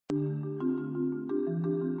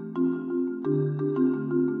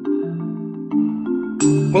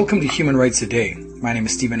Welcome to Human Rights A Day. My name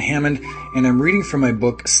is Stephen Hammond, and I'm reading from my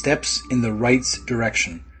book, Steps in the Rights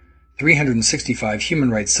Direction, 365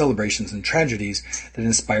 Human Rights Celebrations and Tragedies that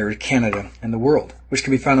Inspired Canada and the World, which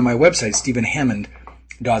can be found on my website,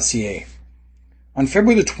 stephenhammond.ca. On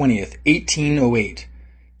February the 20th, 1808,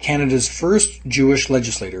 Canada's first Jewish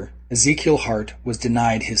legislator, Ezekiel Hart, was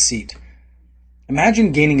denied his seat.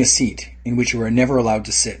 Imagine gaining a seat in which you are never allowed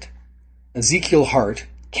to sit. Ezekiel Hart,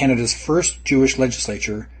 Canada's first Jewish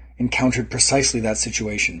legislature, encountered precisely that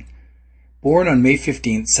situation. Born on May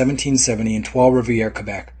 15, 1770 in Trois-Rivières,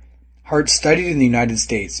 Quebec, Hart studied in the United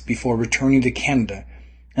States before returning to Canada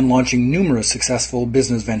and launching numerous successful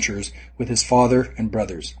business ventures with his father and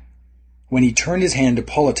brothers. When he turned his hand to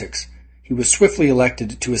politics, he was swiftly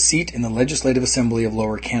elected to a seat in the Legislative Assembly of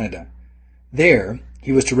Lower Canada. There,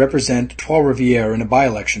 he was to represent Trois-Rivières in a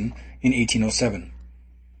by-election in 1807.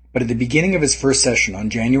 But at the beginning of his first session on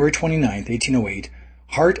January 29, 1808,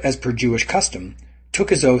 Hart, as per Jewish custom, took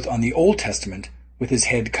his oath on the Old Testament with his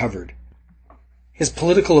head covered. His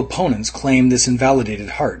political opponents claimed this invalidated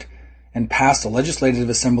Hart and passed a Legislative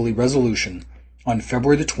Assembly resolution on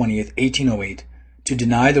February 20, 1808, to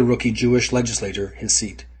deny the rookie Jewish legislator his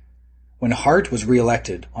seat. When Hart was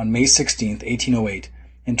re-elected on May 16, 1808,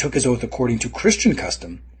 and took his oath according to Christian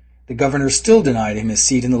custom, the governor still denied him his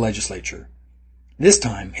seat in the legislature. This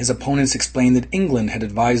time, his opponents explained that England had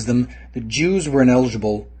advised them that Jews were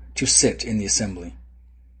ineligible to sit in the assembly.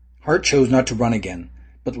 Hart chose not to run again,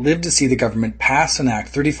 but lived to see the government pass an act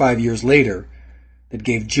 35 years later that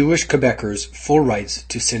gave Jewish Quebecers full rights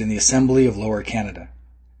to sit in the Assembly of Lower Canada.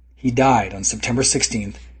 He died on September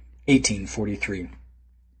 16, 1843.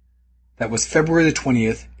 That was February the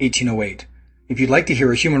 20th, 1808. If you'd like to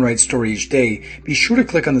hear a human rights story each day, be sure to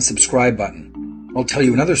click on the subscribe button. I'll tell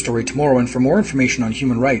you another story tomorrow, and for more information on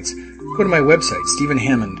human rights, go to my website,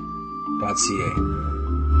 stephenhammond.ca.